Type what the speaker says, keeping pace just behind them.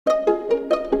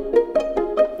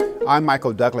I'm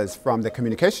Michael Douglas from the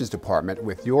Communications Department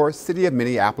with your City of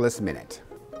Minneapolis Minute.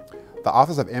 The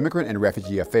Office of Immigrant and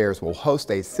Refugee Affairs will host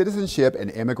a Citizenship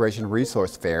and Immigration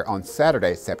Resource Fair on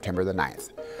Saturday, September the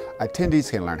 9th.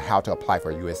 Attendees can learn how to apply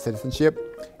for U.S. citizenship.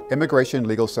 Immigration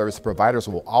legal service providers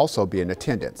will also be in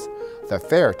attendance. The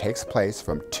fair takes place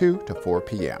from 2 to 4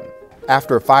 p.m.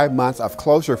 After 5 months of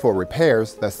closure for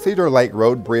repairs, the Cedar Lake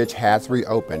Road bridge has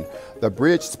reopened. The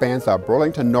bridge spans the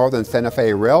Burlington Northern Santa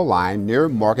Fe rail line near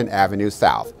Morgan Avenue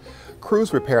South.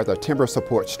 Crews repaired the timber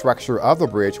support structure of the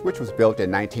bridge, which was built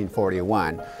in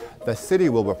 1941. The city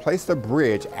will replace the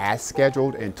bridge as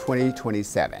scheduled in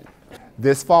 2027.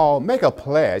 This fall, make a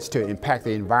pledge to impact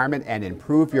the environment and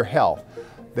improve your health.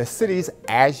 The city's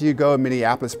As You Go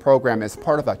Minneapolis program is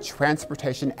part of a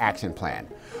transportation action plan.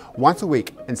 Once a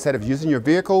week, instead of using your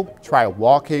vehicle, try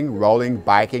walking, rolling,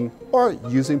 biking, or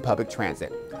using public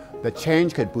transit. The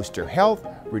change could boost your health,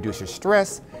 reduce your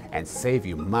stress, and save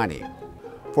you money.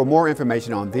 For more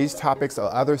information on these topics or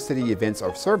other city events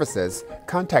or services,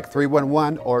 contact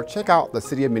 311 or check out the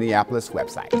City of Minneapolis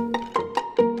website.